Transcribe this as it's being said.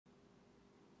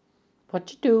What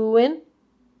you doing?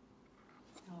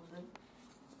 Nothing.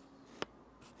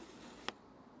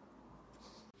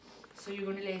 So you're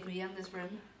going to leave me in this room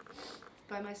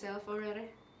by myself already?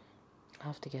 I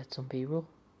have to get some B-roll.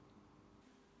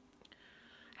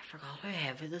 I forgot how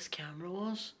heavy this camera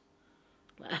was.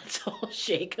 It's all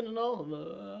shaking and all.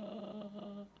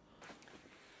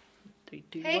 Hey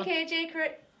KJ crew.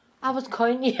 I was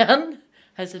counting you in.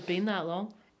 Has it been that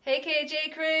long? Hey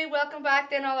KJ crew, welcome back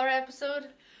to another episode.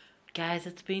 Guys,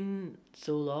 it's been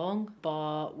so long,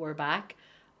 but we're back.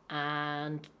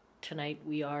 And tonight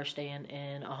we are staying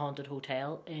in a haunted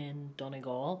hotel in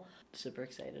Donegal. Super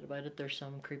excited about it. There's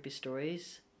some creepy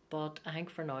stories. But I think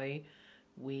for now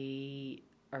we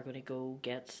are going to go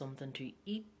get something to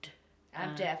eat.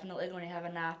 I'm definitely going to have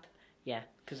a nap. Yeah,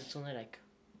 because it's only like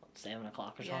 7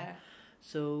 o'clock or something. Yeah.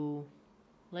 So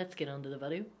let's get on to the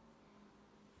video.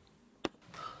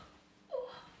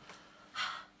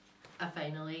 I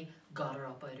finally got her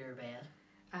up out of her bed.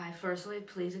 Firstly,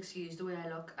 please excuse the way I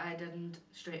look. I didn't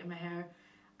straighten my hair.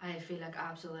 I feel like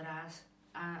absolute ass.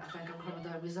 I think I'm coming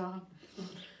down with song.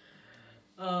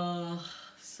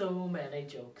 So many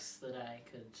jokes that I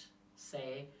could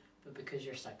say, but because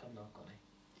you're sick, I'm not gonna.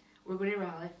 We're going to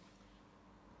rally.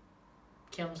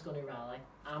 Kim's gonna rally.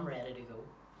 I'm ready to go.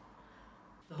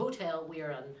 The hotel we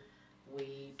are in,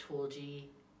 we told you,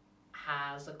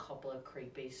 has a couple of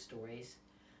creepy stories.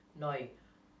 Now,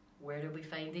 where did we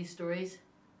find these stories?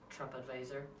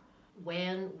 TripAdvisor.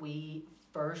 When we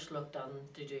first looked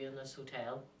into doing this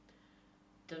hotel,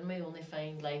 didn't we only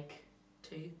find like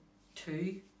two?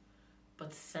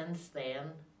 But since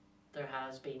then, there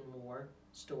has been more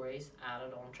stories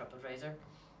added on TripAdvisor.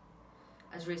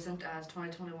 As recent as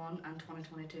 2021 and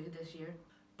 2022 this year.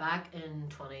 Back in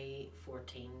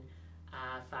 2014,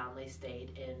 a family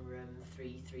stayed in room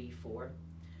 334.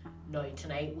 Now,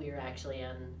 tonight we are actually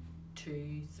in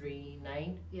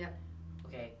 239. Yeah.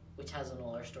 Okay, which has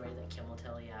another story that Kim will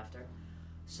tell you after.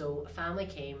 So, a family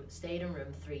came, stayed in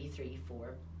room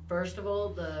 334. First of all,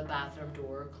 the bathroom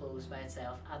door closed by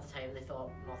itself. At the time, they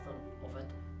thought nothing of it,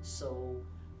 so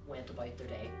went about their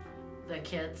day. The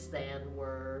kids then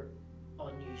were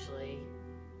unusually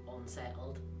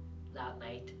unsettled that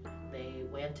night. They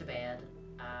went to bed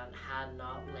and had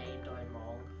not lain down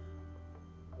long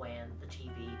when the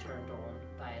TV turned on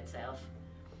by itself.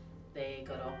 They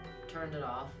got up, turned it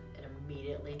off, it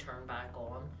immediately turned back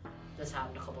on. This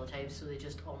happened a couple of times, so they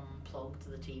just unplugged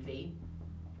the TV.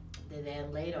 They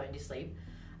then lay down to sleep,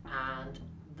 and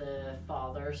the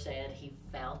father said he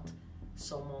felt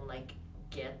someone like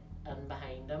get in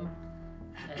behind him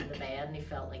in the bed, and he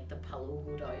felt like the pillow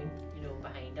go down,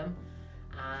 behind him.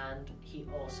 And he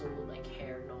also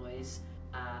heard noise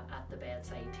at the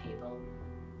bedside table,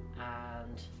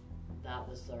 and that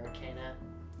was their kind of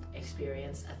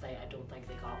experience. I don't think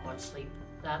they got much sleep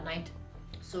that night.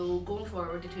 So going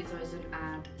forward to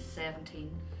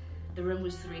 2017, the room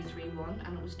was 331,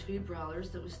 and it was two brawlers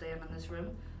that was staying in this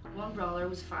room. One brawler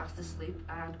was fast asleep,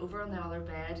 and over on the other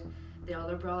bed, the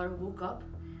other brawler woke up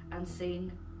and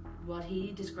seen what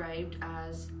he described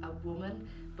as a woman,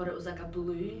 but it was like a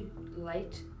blue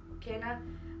light, kinda,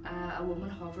 a woman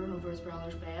hovering over his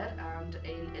brother's bed, and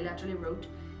he literally wrote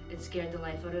it scared the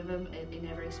life out of him. He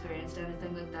never experienced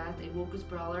anything like that. He woke his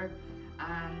brother,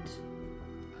 and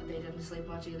they didn't sleep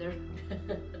much either.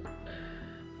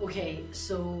 Okay,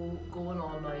 so going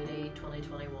on now to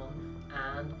 2021,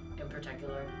 and in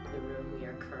particular the room we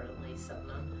are currently sitting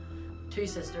in. Two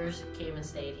sisters came and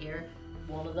stayed here.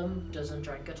 One of them doesn't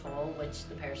drink at all, which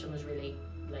the person was really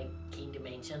keen to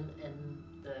mention in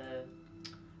the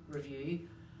review.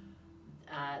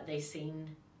 They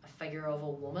seen a figure of a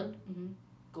woman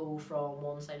go from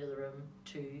one side of the room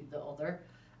to the other,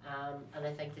 and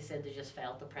I think they said they just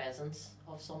felt the presence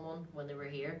of someone when they were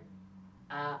here.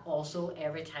 Also,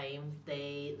 every time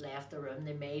they left the room,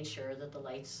 they made sure that the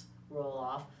lights were all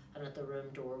off and that the room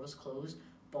door was closed,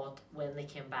 but when they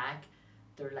came back,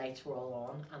 their lights were all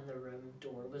on and the room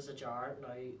door was ajar.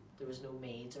 Now, there was no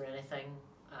maids or anything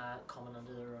coming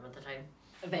into the room at the time.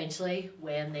 Eventually,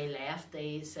 when they left,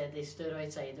 they said they stood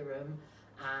outside the room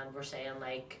and were saying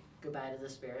goodbye to the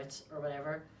spirits or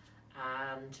whatever,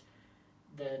 and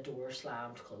the door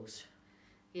slammed closed.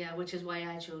 Yeah, which is why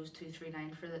I chose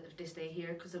 239 to stay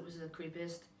here, because it was the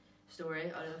creepiest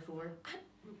story out of the four.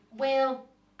 Well,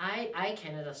 I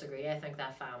kind of disagree. I think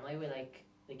that family with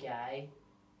the guy,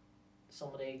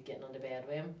 somebody getting into bed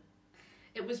with him.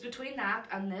 It was between that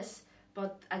and this,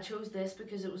 but I chose this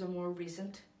because it was a more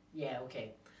recent. Yeah,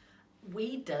 okay.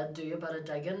 We did do a bit of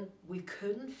digging. We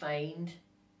couldn't find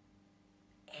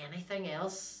anything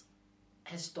else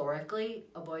historically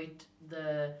about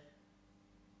the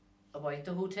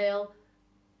hotel.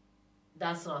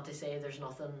 that's not to say there's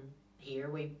nothing here.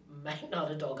 We might not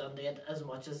have dug into it as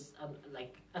much as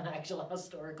an actual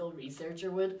historical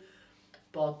researcher would,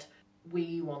 but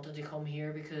we wanted to come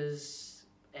here because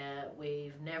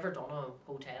we've never done a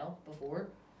hotel before,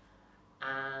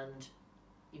 and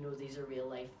you know, these are real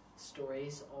life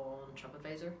stories on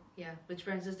TripAdvisor. Yeah, which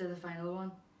brings us to the final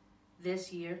one.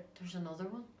 This year, There's another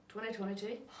one. 2022. Oh,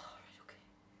 right, okay.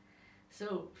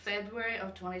 So, February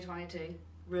of 2022,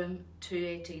 room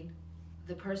 218.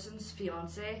 The person's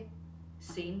fiance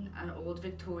seen an old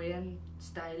Victorian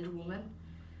styled woman,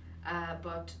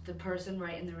 but the person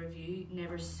writing the review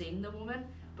never seen the woman,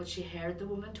 but she heard the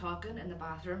woman talking in the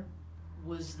bathroom.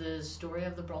 Was the story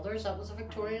of the brothers, that was a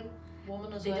Victorian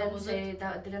woman as They well, didn't was say it?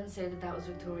 that. They didn't say that was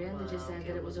Victorian. They just said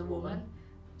that it was a woman.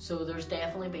 So there's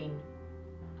definitely been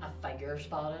a figure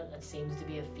spotted. It seems to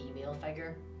be a female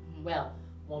figure. Mm-hmm. Well,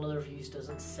 one of the reviews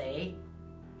doesn't say.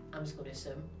 I'm just going to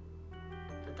assume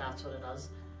that that's what it is.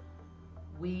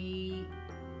 We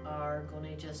are going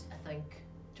to just, I think,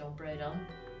 jump right in.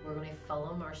 We're going to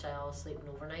film ourselves sleeping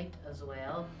overnight as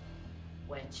well,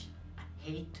 which I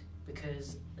hate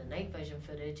because the night vision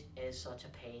footage is such a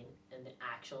pain in the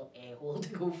actual a-hole to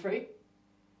go through.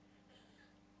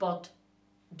 But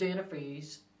doing it for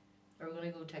yous, are we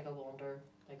going to go take a wander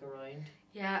around?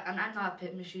 Yeah, and I'm not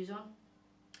putting my shoes on.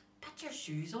 Put your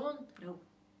shoes on? No.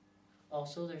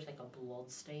 Also, there's like a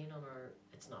blood stain on our...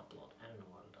 It's not blood, I don't know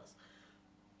what it is.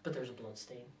 But there's a blood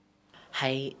stain.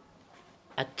 Hi.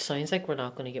 It sounds like we're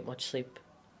not going to get much sleep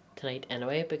tonight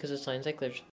anyway, because it sounds like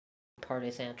there's Party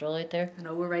Central out there. I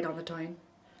know, we're right on the town.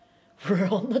 We're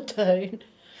on the town.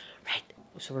 Right,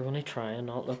 so we're going to try and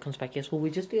not look conspicuous. Will we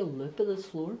just do a loop of this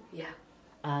floor? Yeah.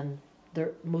 And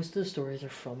most of the stories are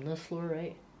from this floor,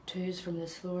 right? 2's from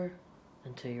this floor.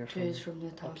 And 2 are 2's from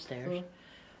the top upstairs. floor.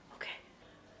 Okay.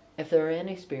 If there are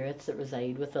any spirits that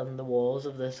reside within the walls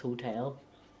of this hotel,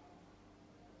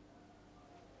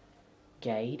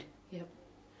 guide. Yep.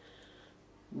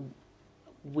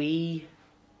 We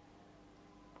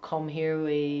come here.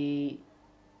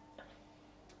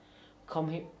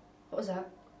 What was that?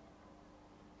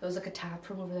 It was like a tap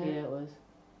from over there. Yeah, it was.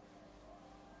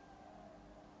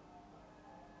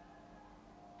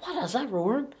 What is that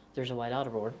roaring? There's a white out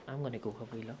of roaring. I'm going to go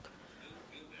have a wee look.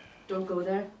 Don't go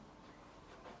there.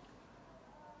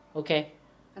 Okay.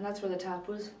 And that's where the tap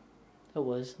was. It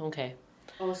was. Okay.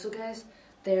 Also, guys,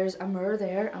 there's a mirror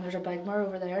there and there's a big mirror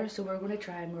over there, so we're going to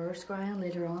try mirror scrying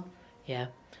later on. Yeah.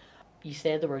 You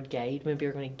said the word guide. Maybe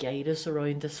you're going to guide us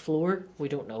around this floor. We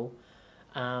don't know.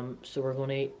 So we're going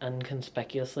to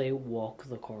inconspicuously walk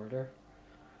the corridor.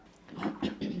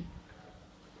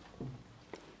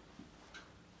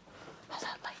 Oh,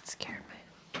 that light scared me.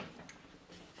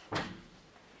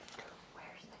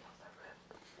 Where's the other room?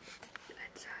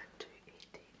 It's at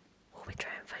 218. Will we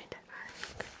try and find it?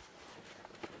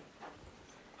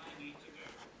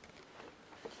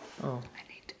 Oh. I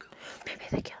need to go. Maybe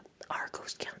they can't. Our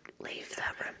ghost can't leave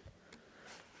that room.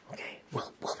 Okay.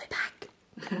 We'll be back.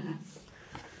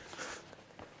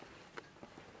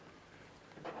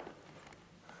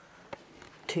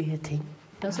 218.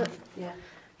 Does it? Yeah.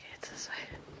 Okay, it's this way.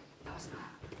 That's not.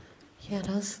 Yeah, it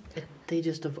is. They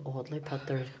just have oddly put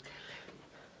their...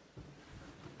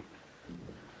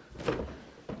 I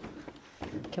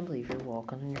can't believe you're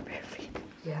walking on your bare feet.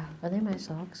 Yeah. Are they my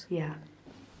socks? Yeah.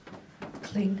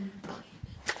 Clean.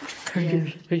 Are,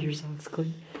 Yeah. are your socks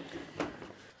clean?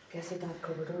 Guess what that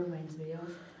corridor reminds me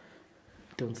of?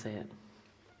 Don't say it.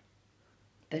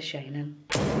 The Shining.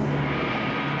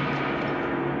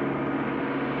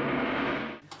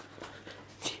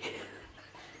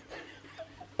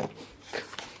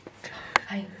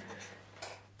 Hey,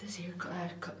 this here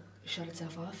shut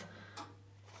itself off.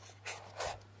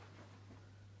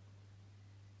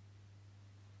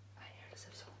 I heard as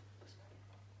if someone was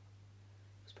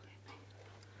behind me.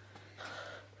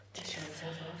 Just shut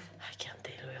itself off. I can't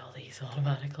deal with all these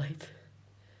automatic lights.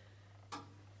 Right,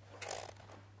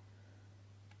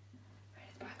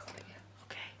 it's back up again.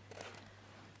 Okay.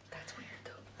 That's weird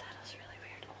though. That is really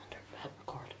weird. I wonder. Hit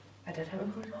record. I did have a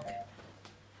record. Okay.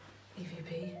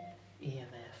 EVP.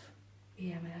 EMF.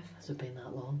 EMF. Has it been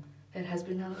that long? It has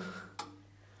been that long.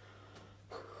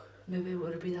 Maybe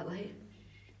would it be that late?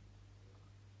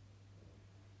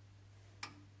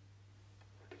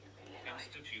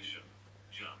 Institution.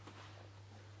 Jump.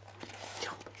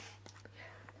 Jump.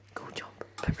 Go jump.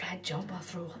 If I jump, I'll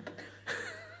throw up.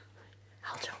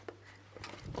 I'll jump.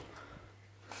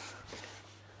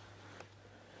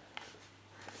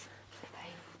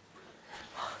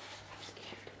 I'm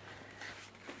scared.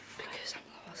 Because I'm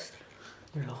lost.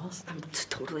 You're lost? I'm just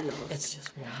totally lost. It's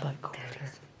just one back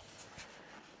corridor.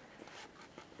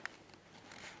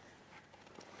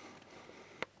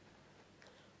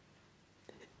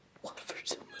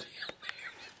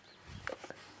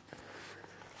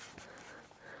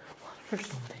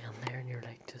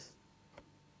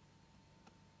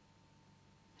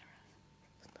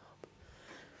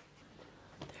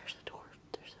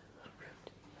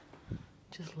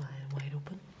 just lying wide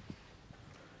open.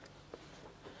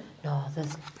 No,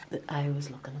 I was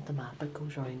looking at the map. It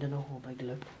goes round in a whole big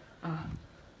loop.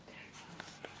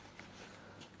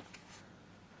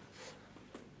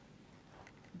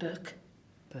 Book.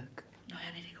 Book. No,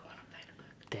 I need to go on and find a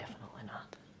book. Definitely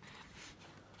not.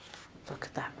 Look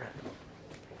at that room.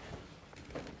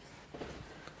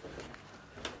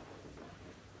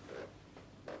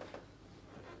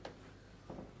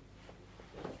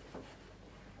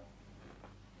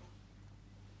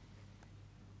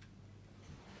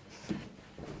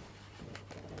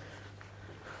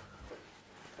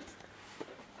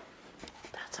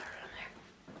 That's our room there.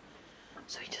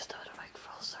 So we just did a big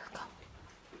full circle.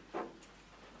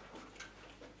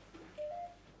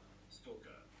 Stalker.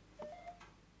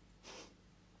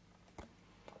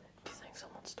 Do you think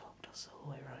someone stalked us the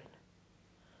whole way around?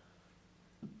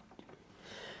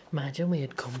 Imagine we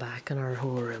had come back and our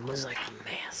whole room was like a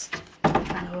mess.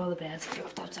 I know all the beds are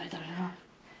flipped upside down now.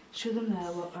 Show them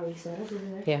what are we set up over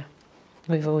there? Yeah.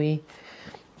 We've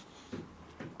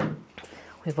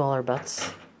all our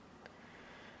butts.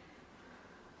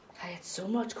 Hey, it's so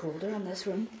much colder in this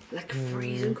room. Like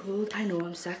freezing cold. I know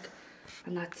I'm sick.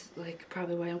 And that's like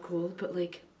probably why I'm cold, but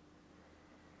like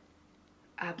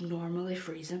abnormally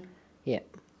freezing. Yeah,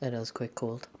 it is quite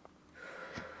cold.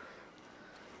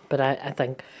 But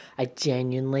I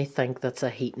genuinely think that's a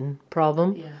heating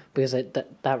problem. Yeah. Because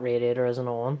that radiator isn't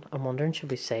on. I'm wondering, should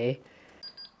we say?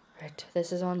 Right,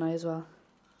 this is on now as well.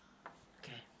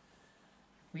 Okay.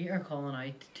 We are calling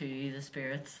out to the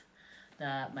spirits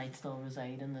that might still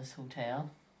reside in this hotel.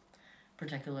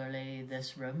 Particularly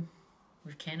this room.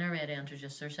 We've kind of already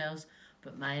introduced ourselves.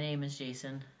 But my name is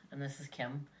Jason and this is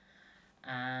Kim.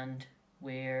 And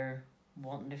we're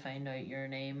wanting to find out your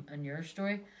name and your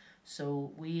story.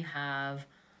 So we have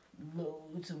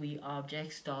loads of wee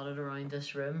objects dotted around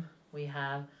this room. We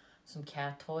have some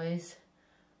cat toys,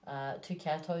 2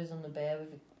 cat toys on the bed.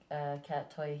 We have a cat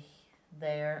toy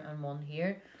there and one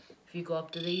here. If you go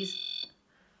up to these,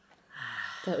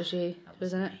 That was you,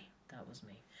 wasn't it? That was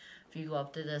me. If you go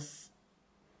up to this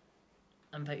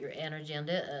and put your energy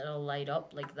into it, it'll light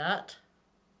up like that.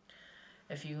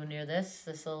 If you go near this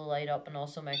will light up and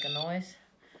also make a noise.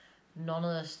 None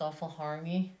of this stuff will harm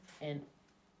you in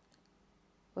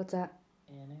What's that?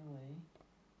 any way.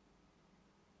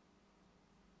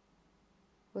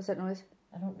 What's that noise?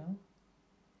 I don't know.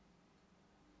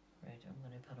 Right, I'm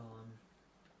going to put on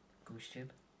Ghost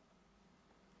Tube.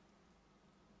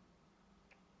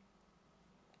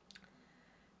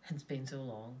 It's been so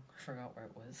long, I forgot where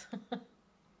it was.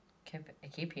 I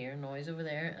keep hearing noise over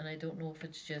there, and I don't know if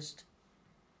it's just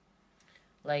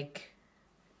like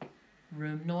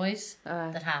room noise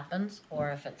that happens,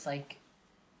 or if it's like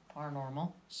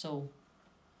paranormal. So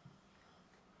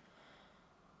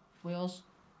we also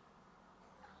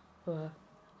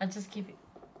I just keep it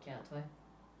cat toy.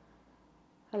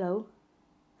 Hello?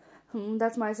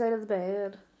 That's my side of the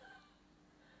bed.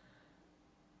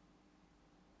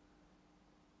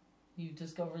 You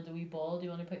discovered the wee ball. Do you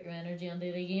want to put your energy on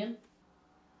it again?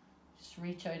 Just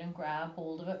reach out and grab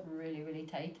hold of it really, really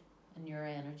tight, and your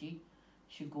energy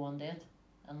should go on it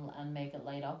and make it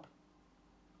light up.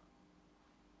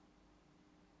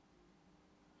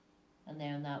 And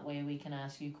then that way we can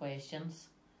ask you questions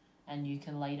and you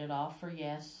can light it off for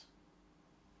yes.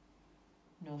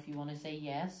 No, if you want to say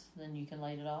yes, then you can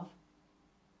light it off.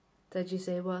 Did you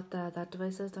say what that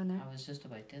device is down there? I was just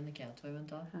about to, and the cat toy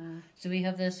went off. So we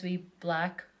have this wee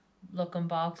black looking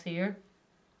box here.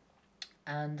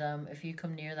 And if you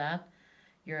come near that,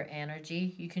 your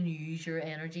energy, you can use your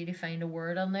energy to find a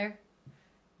word on there.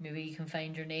 Maybe you can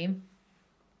find your name.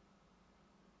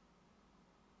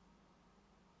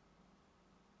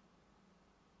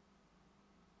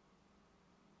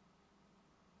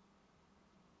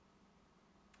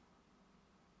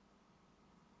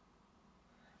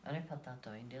 And I put that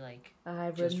down to like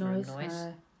just room room noise.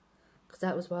 noise. Because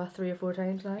that was what, 3 or 4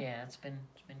 times now? Yeah, it's been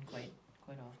quite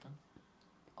often.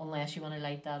 Unless you want to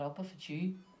light that up if it's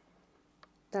you.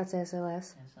 That's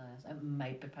SLS. SLS. It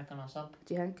might be picking us up.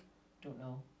 Do you think? Don't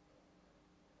know.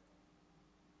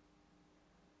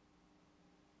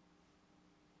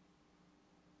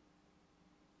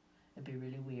 It'd be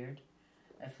really weird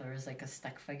if there was like a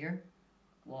stick figure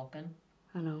walking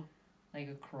I know. like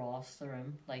across the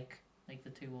room, like the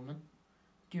 2 women.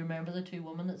 Do you remember the 2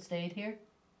 women that stayed here?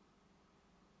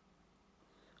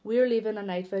 We're leaving a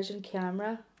night vision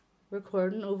camera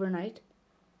recording overnight.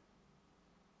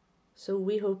 So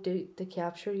we hope to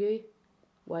capture you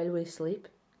while we sleep.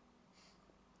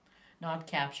 Not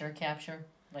capture.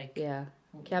 Like Yeah.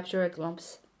 Capture a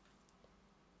glimpse.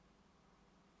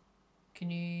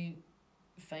 Can you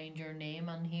find your name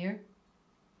on here.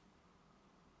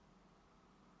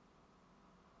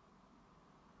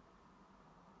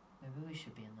 Maybe we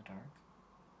should be in the dark.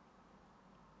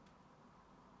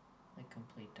 Like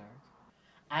complete dark.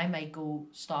 I might go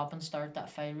stop and start that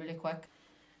file really quick.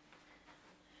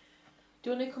 Do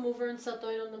you want to come over and sit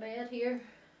down on the bed here?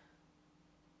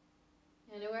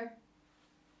 Anywhere?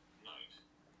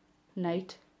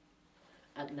 Night.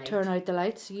 At night. Turn out the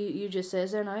lights. You just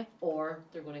says there now. Or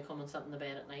they're going to come and sit in the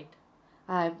bed at night.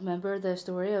 I remember the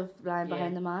story of lying Yeah.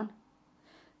 behind the man.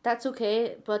 That's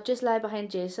okay, but just lie behind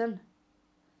Jason,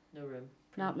 No room.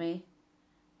 not me.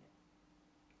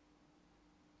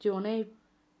 Do you want to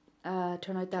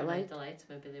turn out that Turn light out the lights.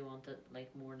 Maybe they want it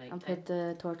like more nighttime. and put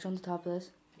the torch on the top of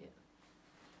this?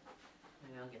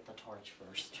 Maybe I'll get the torch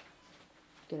first.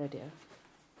 Good idea.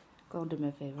 Go on, do me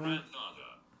a favour. Grandfather,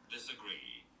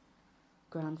 disagree.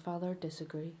 Grandfather,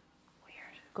 disagree.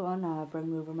 Weird. Go on,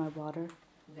 bring me over my water.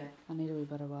 Okay. I need a wee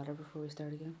bit of water before we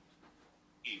start again.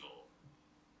 Evil.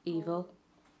 Evil.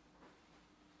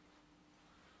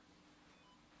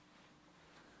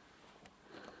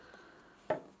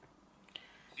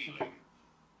 Feeling.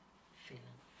 Feeling.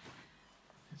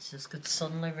 It's just got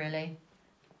suddenly really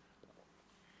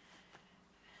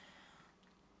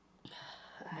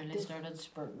started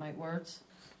spurting out words.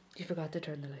 You forgot to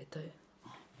turn the light down.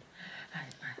 I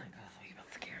think I thought you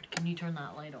got scared. Can you turn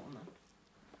that light on then?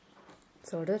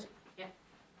 Sorted? Yeah.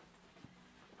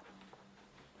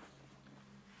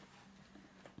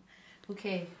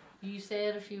 Okay, you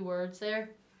said a few words there,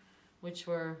 which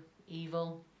were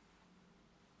evil,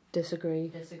 Disagree.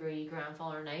 disagree,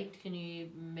 grandfather, night. Can you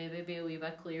maybe be a wee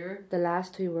bit clearer? The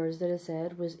last two words that I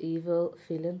said was evil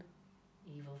feeling.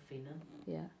 Evil feeling.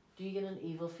 Yeah. Do you get an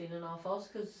evil feeling off us?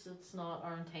 Because it's not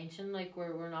our intention. Like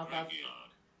we're not that Graveyard.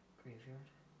 graveyard.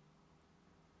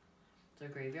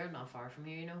 There's a graveyard not far from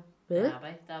here, you know. Really? The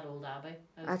Abbey, that old Abbey.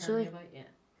 I was Actually? telling you about. Yeah.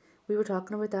 We were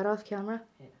talking about that off camera.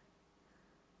 Yeah.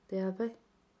 The Abbey.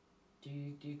 Do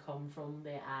you come from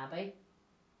the Abbey?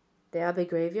 The Abbey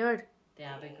graveyard. The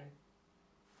Abbey.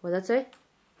 What'd that say?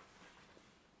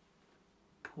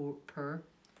 Poor. Per.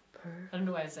 I don't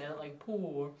know why I said it like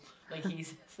poor, like he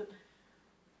says it.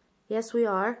 Yes, we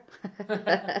are.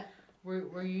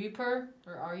 Were you per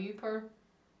or are you per?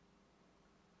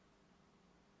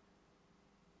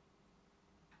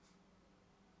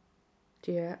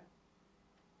 Do you hear it?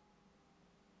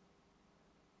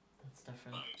 That's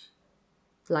different. Light.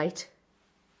 Light.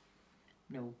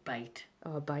 No, bite.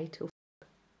 Oh, bite. Oh.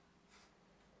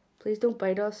 Please don't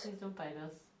bite us. Please don't bite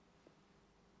us.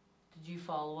 Did you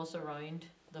follow us around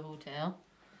the hotel?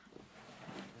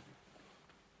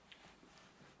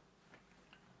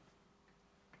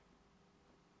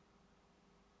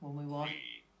 When we walked?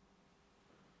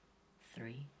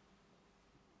 Three. 3.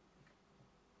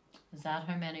 Is that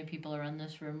how many people are in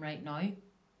this room right now?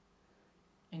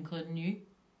 Including you?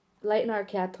 Lighting our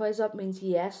cat toys up means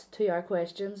yes to our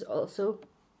questions also.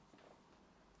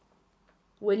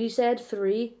 When you said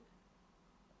 3,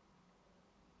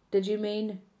 did you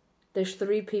mean there's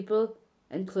 3 people,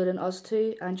 including us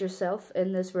two and yourself,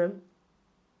 in this room?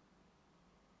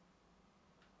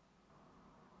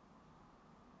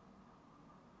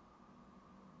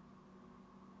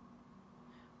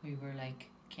 We were like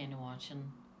kind of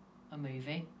watching a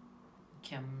movie.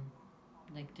 Kim,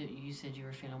 like you said you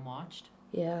were feeling watched.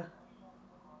 Yeah.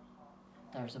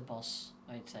 There's a bus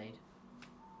outside.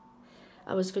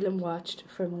 I was feeling watched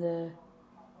from the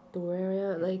door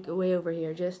area, like way over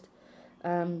here just.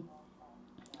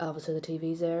 Obviously the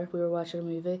TV's there, we were watching a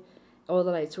movie, all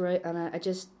the lights were out, and I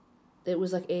just, it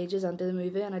was like ages into the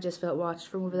movie and I just felt watched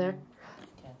from over there.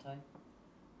 Can't I?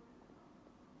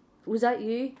 Was that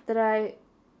you that I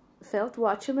felt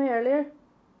watching me earlier?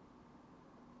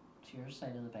 It's your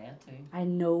side of the bed too. I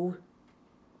know.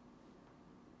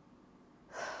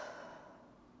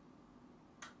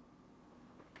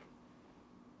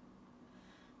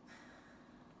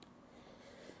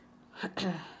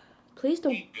 Please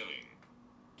don't. Keep going.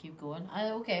 Keep going.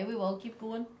 Okay, we will keep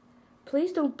going.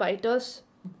 Please don't bite us.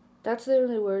 That's the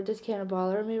only word that's kind of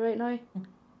bothering me right now.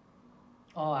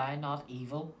 Oh, I'm not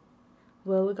evil.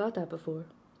 Well, we got that before.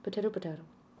 Potato, potato.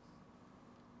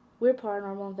 We're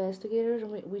paranormal investigators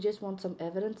and we just want some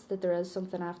evidence that there is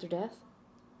something after death.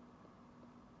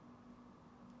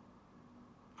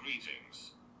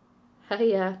 Greetings.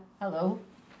 Yeah. Hello.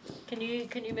 Can you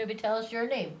maybe tell us your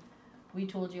name? We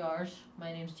told you ours.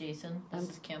 My name's Jason. This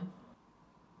is Kim.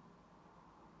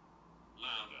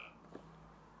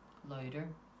 Louder. Louder.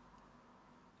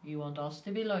 You want us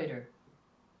to be louder?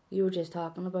 You were just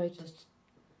talking about. Just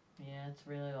yeah, it's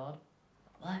really odd.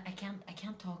 Well, I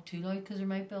can't talk too loud because there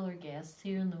might be other guests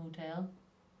here in the hotel.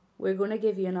 We're going to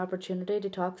give you an opportunity to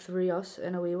talk through us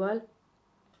in a wee while.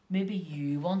 Maybe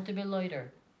you want to be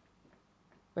louder.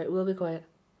 Right, we'll be quiet.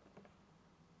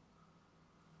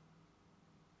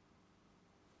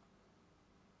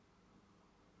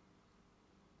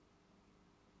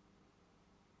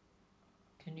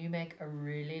 Can you make a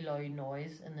really loud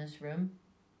noise in this room?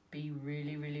 Be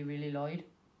really, really, really loud.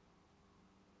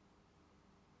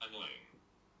 Annoying.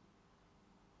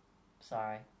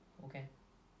 Sorry. Okay.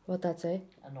 What'd that say?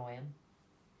 Annoying.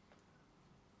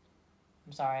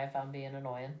 I'm sorry if I'm being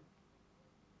annoying.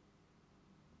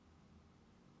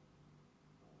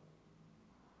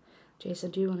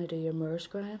 Jason, do you want to do your mirror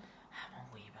scrying? I'm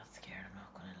a wee bit scared, I'm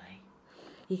not gonna lie.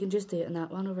 You can just do it in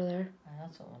that one over there.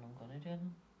 That's the one I'm gonna do.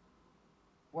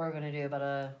 We're gonna do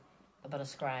a bit of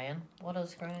scrying. What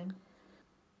is scrying?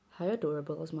 How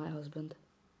adorable is my husband?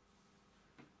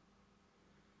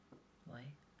 Why?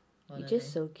 He's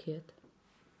just so cute.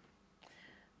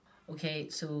 Okay,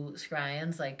 so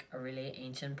scrying's like a really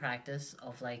ancient practice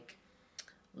of like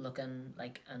looking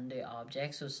like into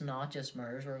objects. So it's not just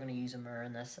mirrors. We're going to use a mirror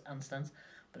in this instance,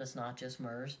 but it's not just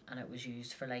mirrors. And it was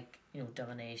used for like, you know,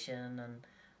 divination and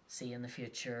seeing the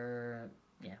future.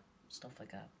 Yeah, stuff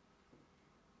like that.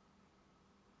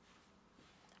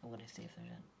 I'm going to see if there's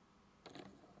in.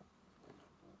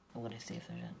 I'm going to see if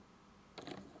there's in.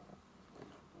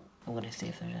 I'm going to see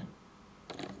if there's in.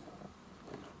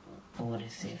 I'm going to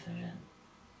see if there's in.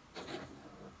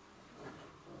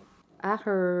 I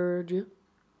heard you.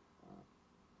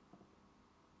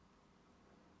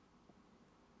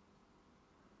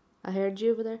 I heard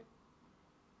you over there.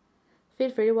 Feel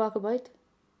free to walk about.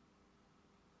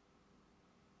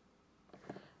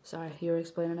 Sorry, you were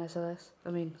explaining SLS. I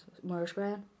mean, mirror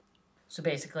scrying. So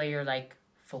basically you're like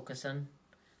focusing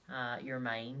your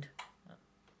mind.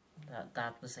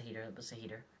 That was the heater,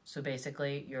 So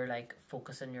basically you're like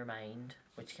focusing your mind,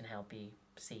 which can help you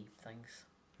see things.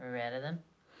 Are you ready then?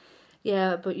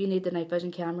 Yeah, but you need the night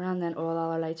vision camera and then all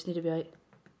our lights need to be out.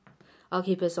 I'll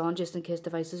keep this on just in case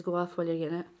devices go off while you're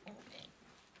getting it. Okay.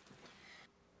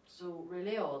 So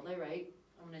really oddly, right,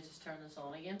 I'm going to just turn this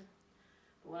on again.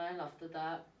 But when I lifted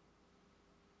that,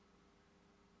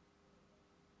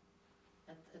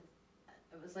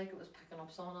 it was like it was picking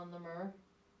up something on the mirror.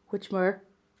 Which mirror?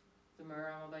 The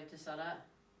mirror I'm about to sit at.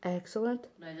 Excellent.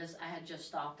 And I had just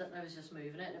stopped it and I was just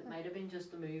moving it. It might have been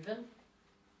just the moving.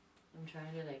 I'm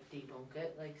trying to like debunk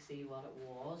it, like see what it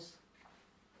was.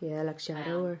 Yeah, like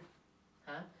shadow or...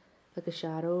 Huh? Like a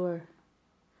shadow or...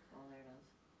 Oh, there it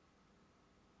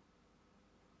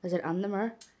is. Is it on the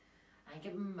mirror? I think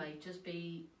it might just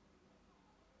be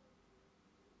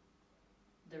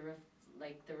the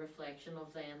reflection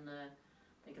of then the,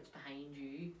 like it's behind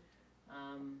you,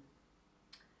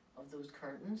 of those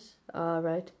curtains.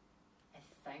 Right. I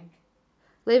think.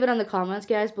 Leave it in the comments,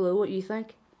 guys, below what you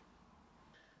think.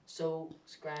 So,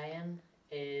 scrying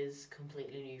is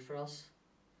completely new for us.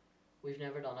 We've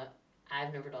never done it.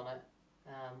 I've never done it.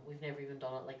 We've never even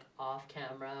done it like off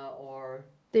camera or...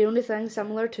 The only thing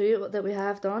similar to it that we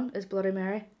have done is Bloody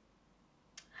Mary.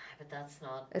 But that's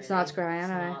not... It's really, not scrying,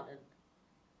 it's aye. not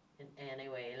in any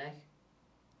way, like...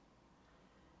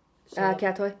 So,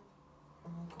 Cat toy. oh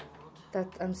god. That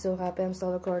I'm so happy I'm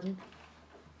still recording.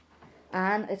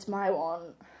 And it's my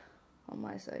one on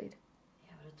my side.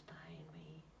 Yeah, but it's behind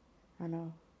me. I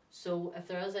know. So, if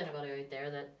there is anybody out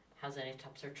there that has any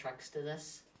tips or tricks to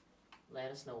this, let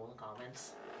us know in the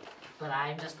comments. But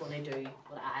I'm just going to do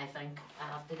what I think I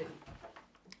have to do.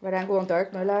 Right, I'm going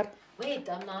dark now, lad. Wait,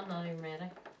 I'm not even ready.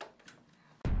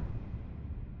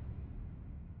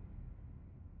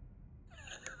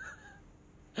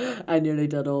 I nearly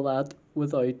did all that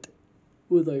without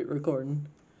recording.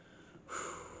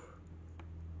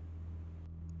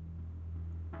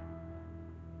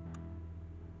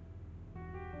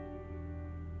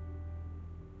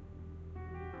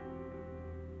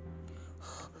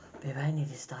 Babe, I need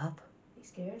to stop. You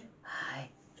scared? Hi.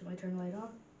 Should I turn the light on?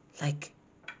 Like,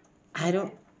 I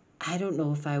don't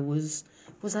know if I was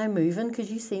I moving? Could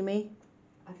you see me?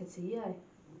 I could see you.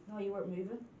 No, you weren't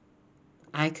moving.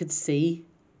 I could see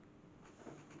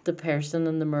the person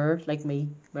in the mirror, like me,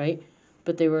 right?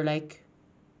 But they were like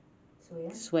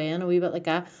swaying a wee bit like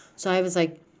that. So I was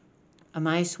like, am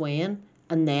I swaying?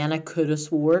 And then I could have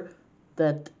swore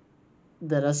that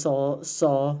I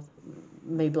saw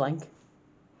me blink.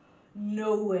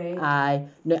 No way. I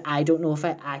don't know if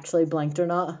I actually blinked or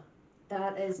not.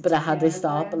 That is But I had to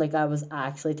stop. terrifying. Like I was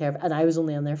actually terrified, and I was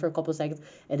only in there for a couple of seconds.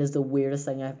 It is the weirdest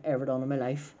thing I've ever done in my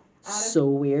life. So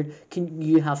weird.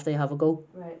 You have to have a go.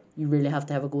 Right. You really have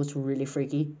to have a go. It's really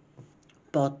freaky.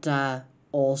 But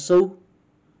also,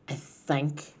 I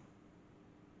think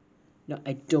Now,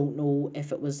 I don't know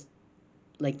if it was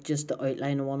like just the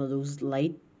outline of one of those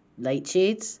light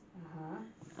shades.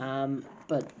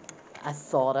 But I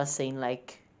thought I seen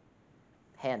like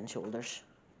Head and Shoulders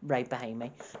right behind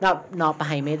me. Not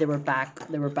behind me. They were back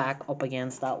up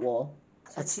against that wall.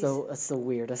 It's the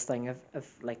weirdest thing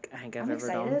I've like I think I've I'm ever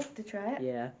done. excited to try it.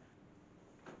 Yeah.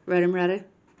 Right, I'm ready.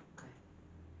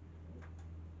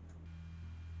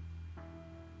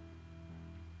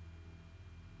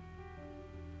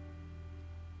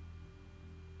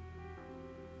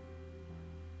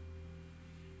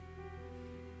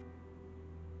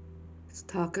 It's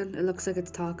talking. It looks like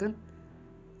it's talking.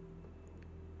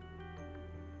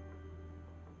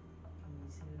 Can you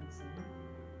see what I'm saying?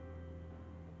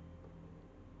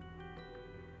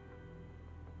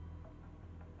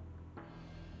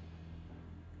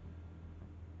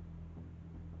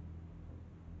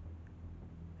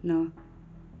 No.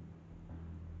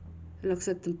 It looks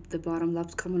like the bottom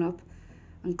lap's coming up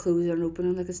and closing and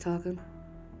opening like it's talking. Why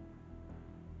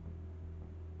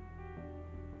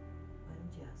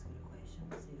don't you ask it a question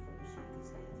to see if it was shake his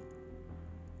head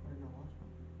or not?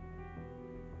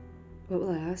 What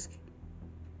will I ask?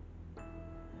 I don't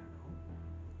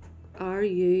know. Are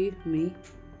you me?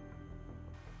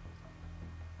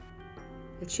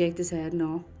 It shaked his head,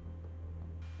 no.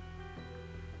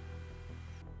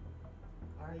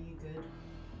 Are you good?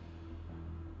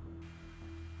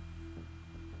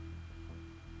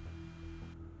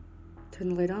 Turn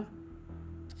the light on.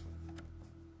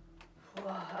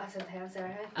 Whoa, that's intense there,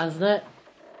 hey? Isn't it?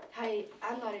 Hey,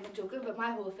 I'm not even joking, but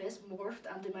my whole face morphed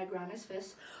into my granny's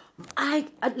face. I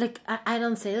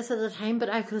didn't say this at the time, but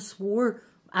I could have swore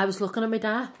I was looking at my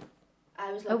dad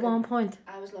I was at one point.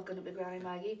 I was looking at my granny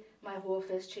Maggie. My whole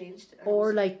face changed. And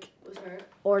Or it was her.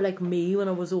 or like me when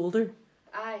I was older.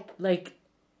 Aye. Like,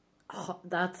 oh,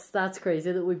 that's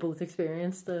crazy that we both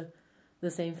experienced the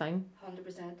same thing.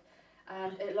 100%.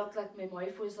 And it looked like my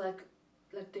mouth was like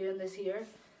doing this here,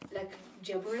 like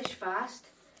gibberish fast.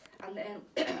 And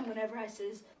then whenever I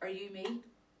says, "Are you me?"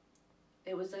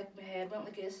 it was like my head went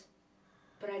like this,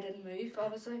 but I didn't move.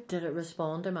 Obviously. Did it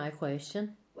respond to my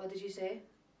question? What did you say?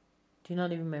 Do you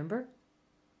not even remember?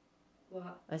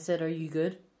 What? I said, "Are you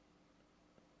good?"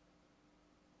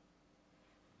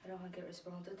 I don't think it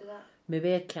responded to that. Maybe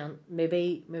it can't.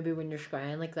 Maybe when you're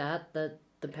scrying like that, the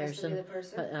It has to be person. the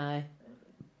person. Aye.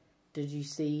 Did you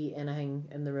see anything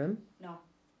in the room? No.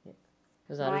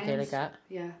 Was that okay like Mine's- that?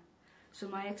 Yeah. So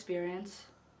my experience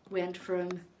went from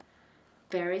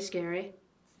very scary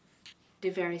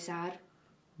to very sad.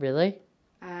 Really?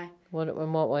 Aye. What?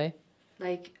 In what way?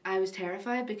 Like, I was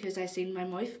terrified because I seen my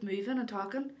mouth moving and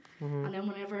talking. Mm-hmm. And then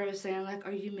whenever I was saying, like,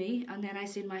 "Are you me?" and then I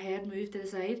seen my head move to the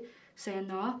side, saying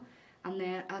no. And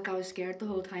then, like, I was scared the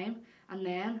whole time. And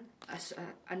then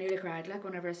I nearly cried, like,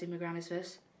 whenever I seen my granny's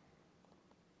face.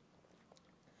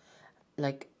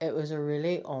 Like, it was a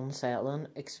really unsettling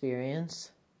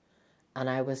experience, and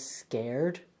I was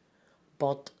scared,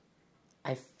 but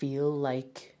I feel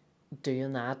like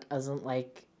doing that isn't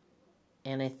like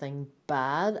anything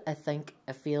bad. I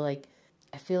feel like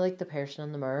the person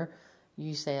in the mirror,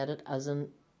 you said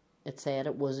it said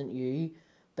it wasn't you,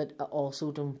 but I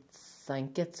also don't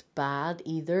think it's bad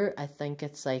either. I think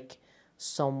it's like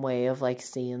some way of like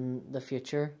seeing the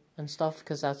future and stuff,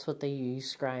 because that's what they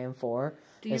use scrying for.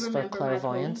 Do you Is for remember my poem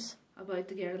clairvoyance. about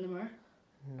the girl in the mirror?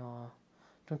 No,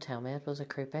 don't tell me it was a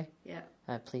creepy. Yeah.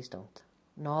 Please don't.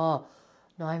 No,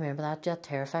 I remember that. That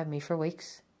terrified me for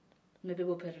weeks. Maybe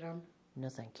we'll put it on. No,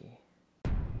 thank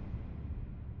you.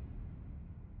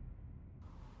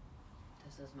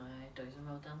 This is my Thousand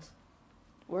Road dance.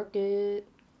 Work it.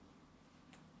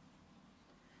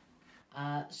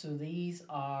 So these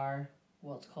are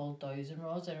what's called dowsing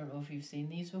rods. I don't know if you've seen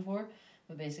these before,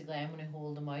 but basically I'm going to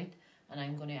hold them out and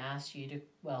I'm going to ask you to,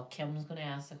 well, Kim's going to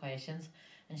ask the questions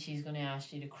and she's going to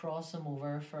ask you to cross them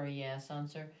over for a yes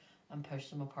answer and push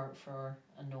them apart for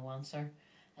a no answer.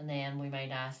 And then we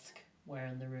might ask where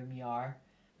in the room you are.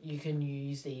 You can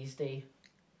use these to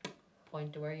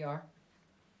point to where you are.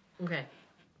 Okay.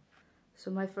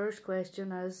 So my first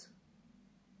question is,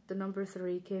 the number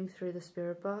 3 came through the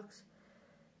spirit box.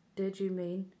 Did you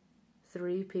mean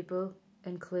 3 people,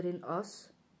 including us?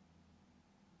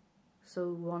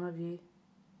 So one of you.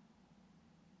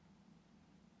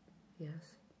 Yes.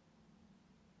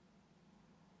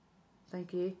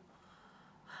 Thank you.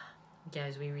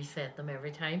 Guys, we reset them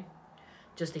every time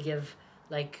just to give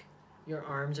like your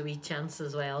arms a wee chance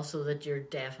as well, so that you're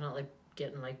definitely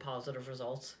getting like positive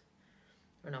results,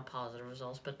 or not positive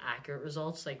results but accurate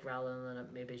results, like rather than it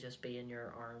maybe just be in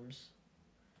your arms.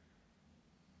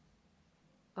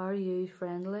 Are you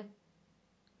friendly?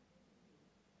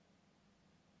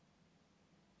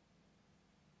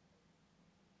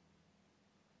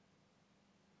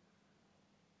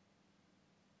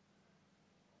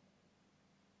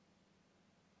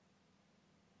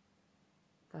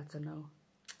 That's a no.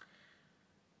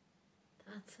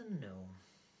 That's a no.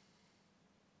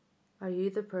 Are you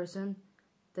the person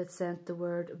that sent the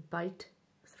word bite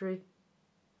through?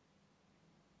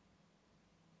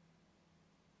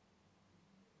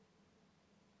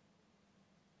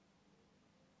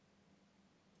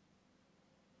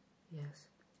 Yes.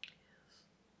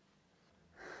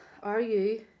 Are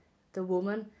you the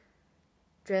woman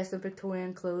dressed in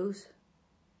Victorian clothes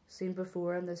seen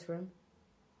before in this room?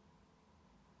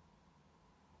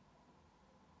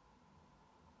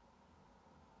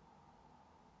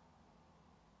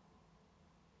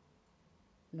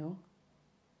 No.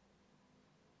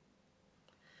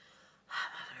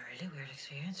 I'm having a really weird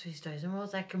experience with these dowsing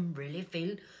rods. I can really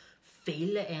feel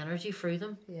the energy through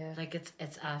them. Yeah. Like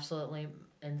it's absolutely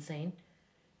insane.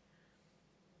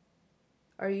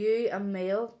 Are you a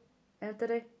male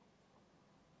entity?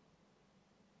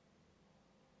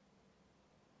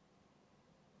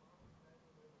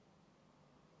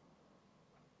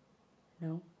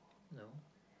 No. No.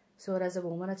 So it is a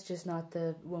woman, it's just not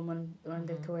the woman in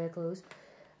Victorian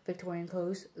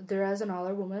clothes. There is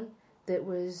another woman that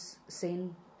was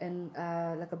seen in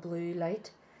like a blue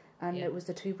light, and Yeah. it was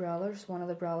the two brawlers. One of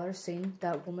the brawlers seen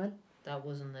that woman. That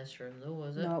was in this room though,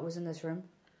 was it? No, it was in this room.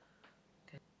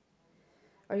 Okay.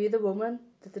 Are you the woman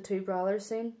that the two brawlers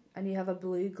seen, and you have a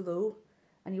blue glow,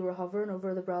 and you were hovering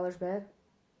over the brawler's bed?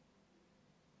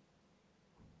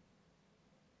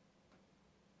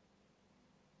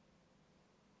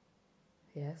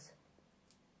 Yes.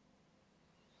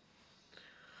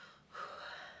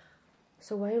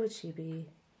 So why would she be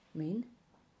mean?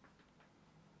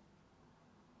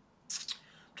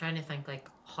 I'm trying to think like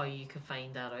how you could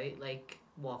find that out. Like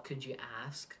what could you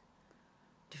ask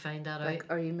to find that Like,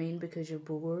 out? are you mean because you're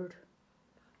bored?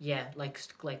 Yeah, like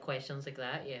questions like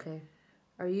that. Yeah. Okay.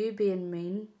 Are you being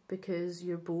mean because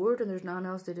you're bored and there's nothing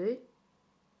else to do?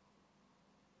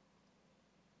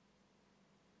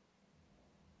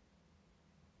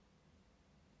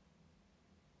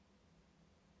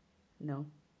 No.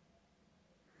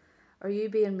 Are you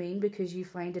being mean because you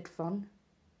find it fun?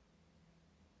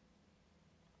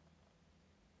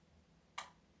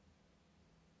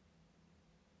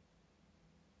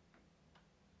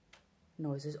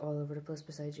 Noises all over the place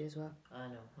beside you as well. I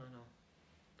know.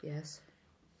 Yes.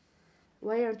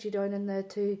 Why aren't you down in the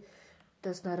two...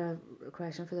 That's not a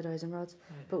question for the dowsing rods.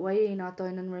 Right. But why are you not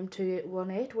down in room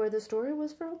 218 where the story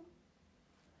was from?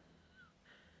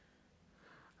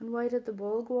 And why did the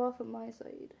ball go off at my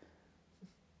side?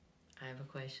 I have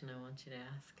a question I want you to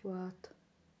ask. What?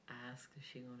 Ask if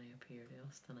she's going to appear to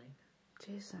us tonight.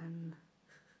 Jason.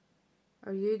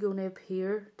 Are you going to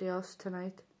appear to us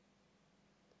tonight?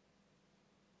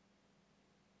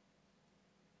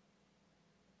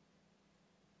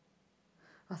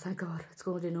 Oh, thank God. It's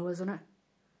going to no, isn't it?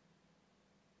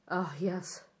 Oh,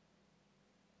 yes.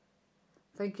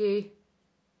 Thank you.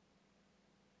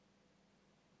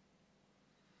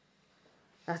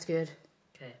 That's good.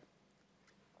 Okay.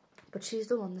 But she's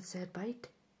the one that said bite.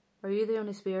 Are you the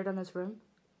only spirit in this room?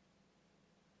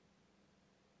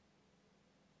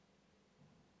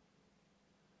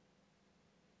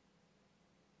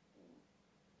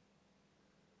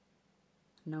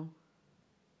 No.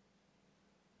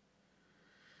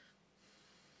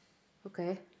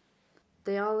 Okay.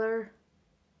 The other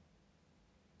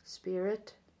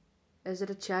spirit, is it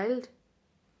a child?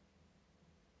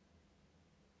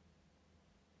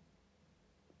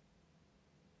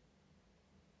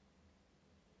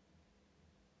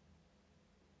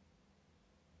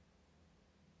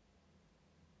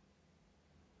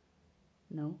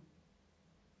 No.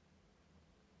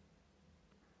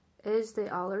 Is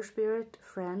the other spirit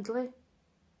friendly?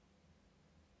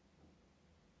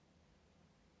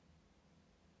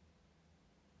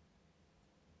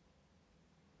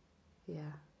 Yeah.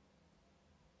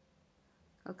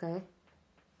 Okay.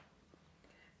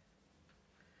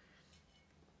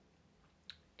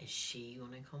 Is she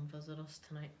going to come visit us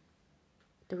tonight?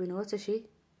 Do we know it's a she?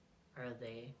 Or are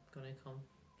they going to come?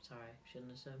 Sorry,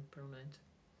 shouldn't have said pronouns.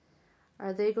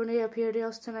 Are they going to appear to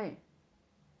us tonight?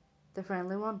 The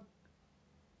friendly one?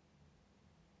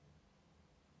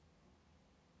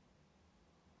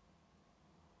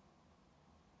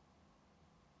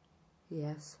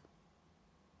 Yes.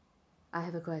 I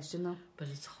have a question though. But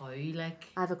it's how, like...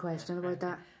 I have a question about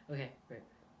that, Okay, right.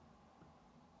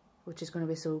 which is going to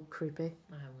be so creepy.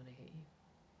 I'm going to hit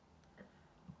you.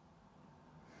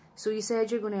 So you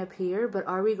said you're going to appear, but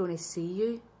are we going to see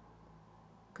you?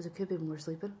 Because it could be when we're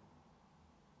sleeping.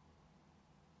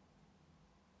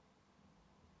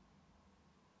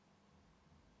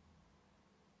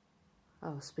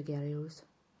 Oh, SpaghettiOs.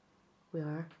 We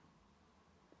are.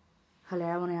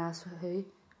 Hilaire, when I asked who,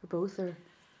 or both, or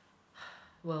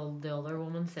Well, the other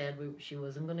woman said she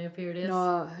wasn't going to appear to us.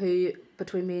 no, who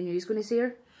between me and you is going to see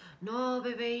her, No,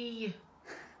 baby.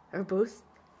 or both?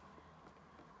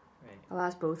 Right. I'll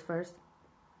ask both first.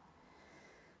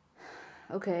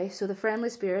 Okay, so the friendly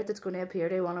spirit that's going to appear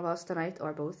to one of us tonight,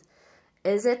 or both,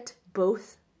 is it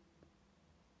both?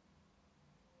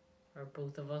 Are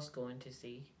both of us going to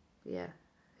see? Yeah,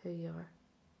 who you are.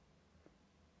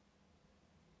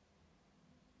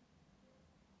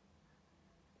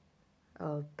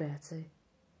 Oh, Betsy.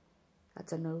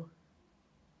 That's a no.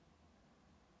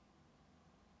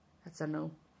 That's a no.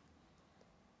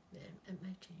 It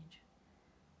might change.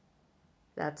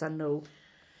 That's a no.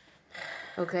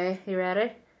 Okay, you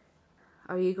ready?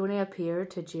 Are you going to appear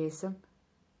to Jason?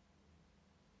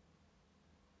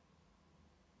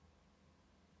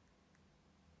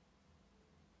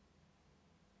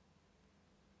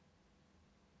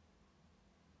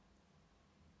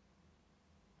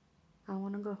 I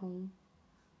want to go home.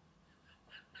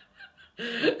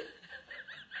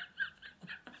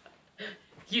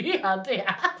 You had to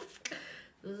ask.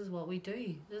 This is what we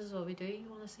do. This is what we do. You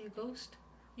want to see a ghost?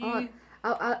 You.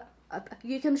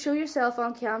 You can show yourself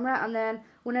on camera, and then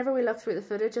whenever we look through the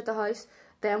footage at the house,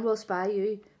 then we'll spy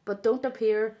you. But don't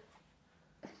appear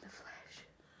in the flesh.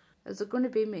 Is it going to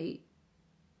be me?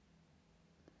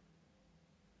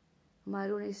 Am I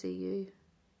going to see you?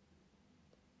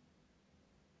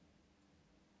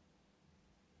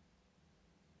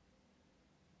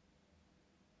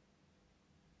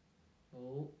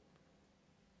 Oh.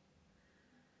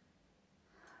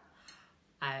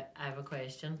 I have a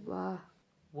question. Wow.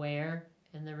 Where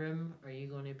in the room are you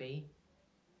going to be?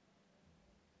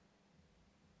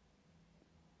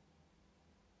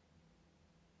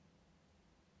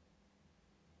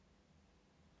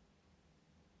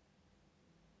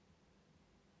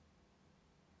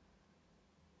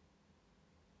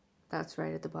 That's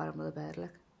right at the bottom of the bed, like.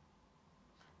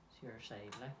 It's your side,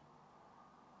 like.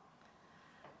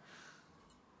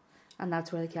 And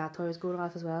that's where the cat toy is going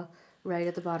off as well. Right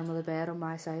at the bottom of the bed on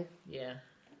my side. Yeah.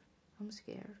 I'm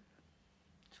scared.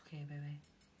 It's okay, baby.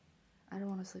 I don't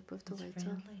want to sleep with the It's lights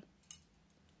on. friendly.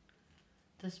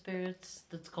 The spirits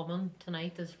that's coming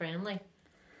tonight is friendly.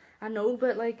 I know,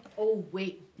 but like... Oh,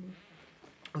 wait.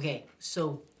 Okay,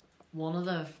 so one of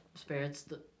the spirits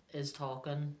that is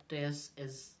talking to us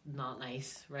is not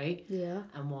nice, right? Yeah.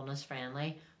 And one is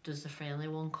friendly. Does the friendly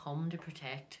one come to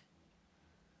protect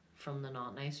from the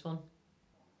not nice one?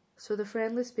 So the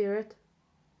friendly spirit,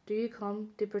 do you come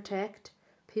to protect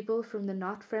people from the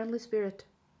not friendly spirit?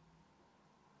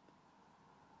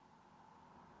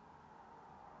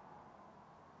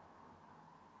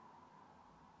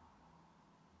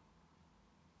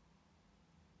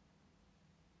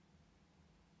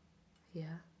 Yeah.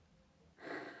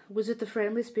 Was it the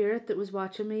friendly spirit that was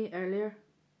watching me earlier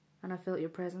and I felt your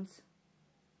presence?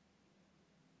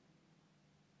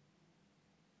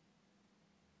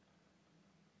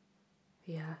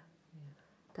 Yeah.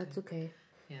 That's okay.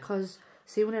 Yeah. Because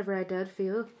see, whenever I did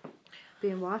feel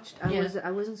being watched,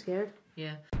 I wasn't scared.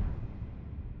 Yeah.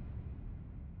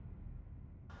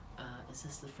 Is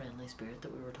this the friendly spirit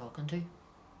that we were talking to?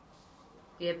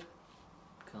 Yep.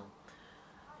 Cool.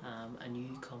 And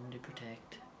you come to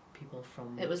protect people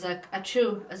from... It was like a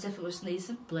chew, as if it was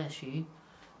sneezing. Bless you.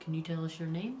 Can you tell us your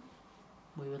name?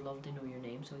 We would love to know your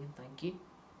name so we can thank you.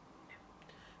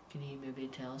 Can you maybe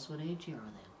tell us what age you are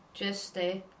then? Just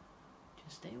stay.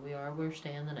 Just stay. We're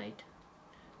staying the night.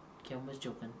 Kim was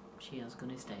joking. She is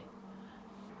going to stay.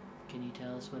 Can you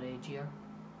tell us what age you are?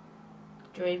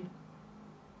 Dream.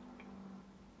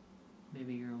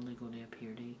 Maybe you're only going to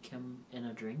appear to Kim in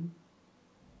a dream?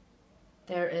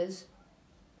 There is.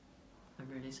 I'm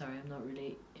really sorry, I'm not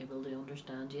really able to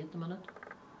understand you at the minute.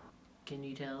 Can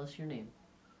you tell us your name?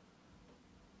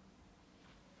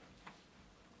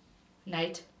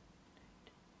 Night.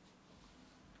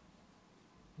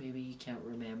 Maybe you can't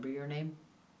remember your name?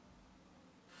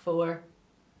 4.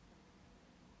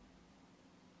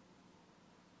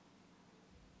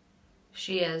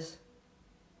 She is.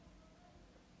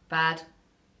 Bad.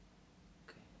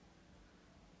 Okay.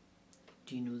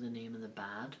 Do you know the name of the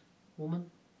bad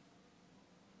woman?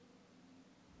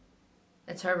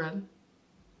 It's her room.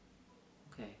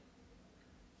 Okay.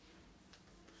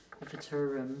 If it's her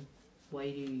room, why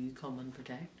do you come and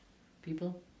protect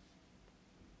people?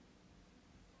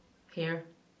 Here.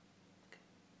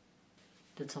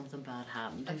 Did something bad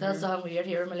happen to I her? feel something weird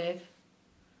here in my leg.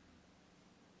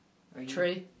 Are you... True.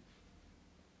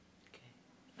 Okay.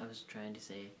 I was trying to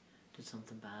say, did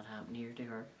something bad happen here to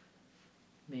her?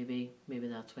 Maybe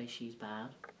that's why she's bad.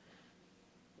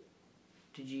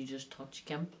 Did you just touch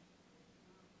Kim?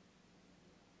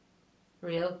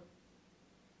 Real.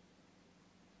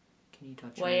 Can you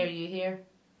touch Why me? are you here?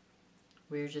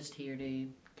 We're just here to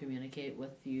communicate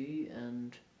with you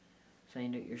and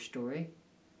find out your story.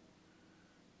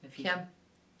 If you Kim.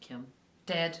 Kim,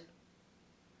 Dead.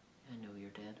 I know you're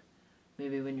dead.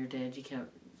 Maybe when you're dead you can't,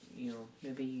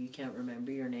 maybe you can't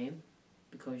remember your name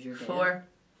because you're dead. 4. 4.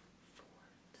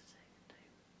 The second time.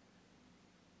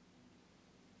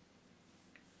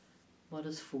 What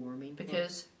does 4 mean?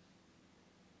 Because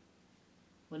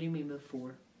What do you mean by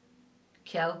 4?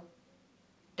 kill.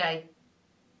 Die.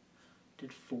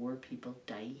 Did 4 people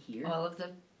die here? All of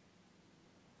them.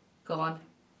 Gone.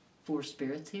 4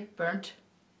 spirits here? Burnt.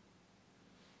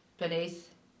 Beneath.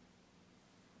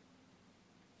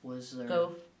 Was there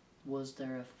Go. Was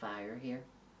there a fire here?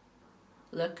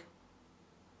 Look.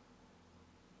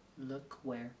 Look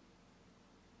where?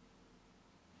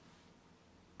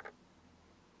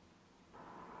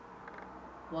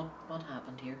 What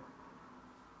happened here?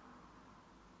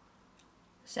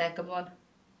 Second one.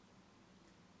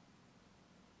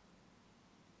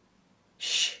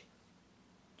 Shh.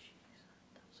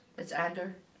 It's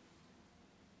anger.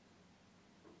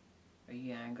 Are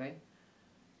you angry?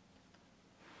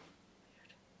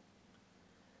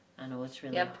 I know it's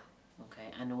really Yep.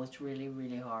 Okay, I know it's really,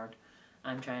 really hard.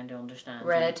 I'm trying to understand.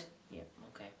 Red. You. Yep,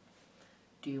 okay.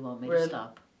 Do you want me Room. to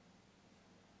stop?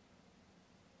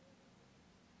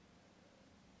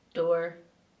 Door.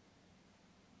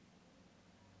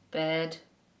 Bed.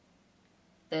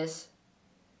 This.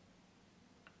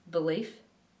 Belief.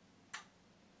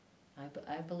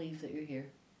 I believe that you're here.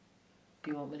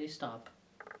 Do you want me to stop?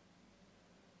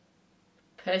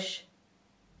 Push.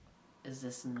 Is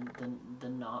this the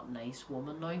not nice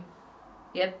woman now?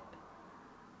 Yep.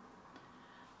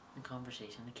 The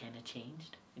conversation kind of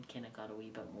changed. It kind of got a wee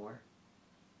bit more.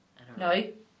 I don't know. Now.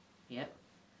 Yep.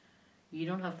 You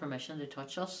don't have permission to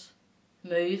touch us.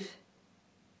 Move.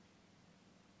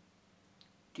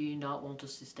 Do you not want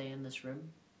us to stay in this room?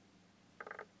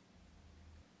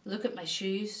 Look at my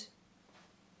shoes.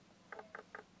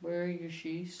 Where are your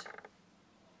shoes?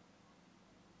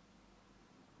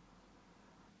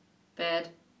 Bed.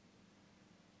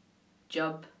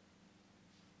 Jump.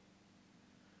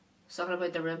 Something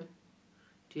about the room.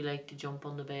 Do you like to jump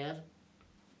on the bed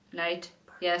Night.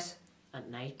 Yes. at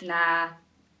night? Nah.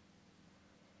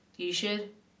 You should.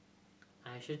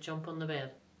 I should jump on the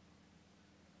bed.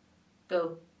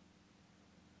 Go.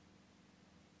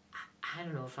 I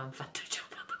don't know if I'm fit to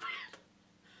jump on the bed.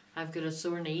 I've got a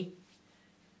sore knee.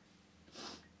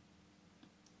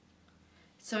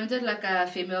 It sounded like a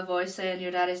female voice saying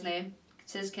your daddy's name. It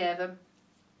says Kevin.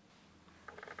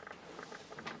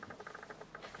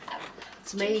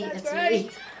 It's me. Jesus It's Christ.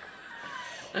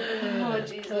 me. Oh,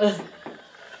 Jesus.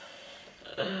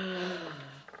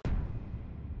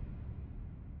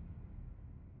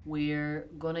 We're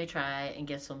gonna try and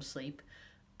get some sleep,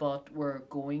 but we're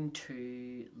going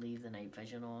to leave the night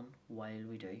vision on while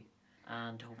we do,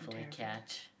 and hopefully terrified.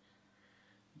 catch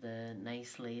the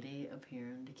nice lady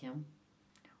appearing to Kim.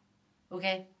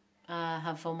 Okay,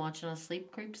 have fun watching us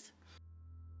sleep, creeps.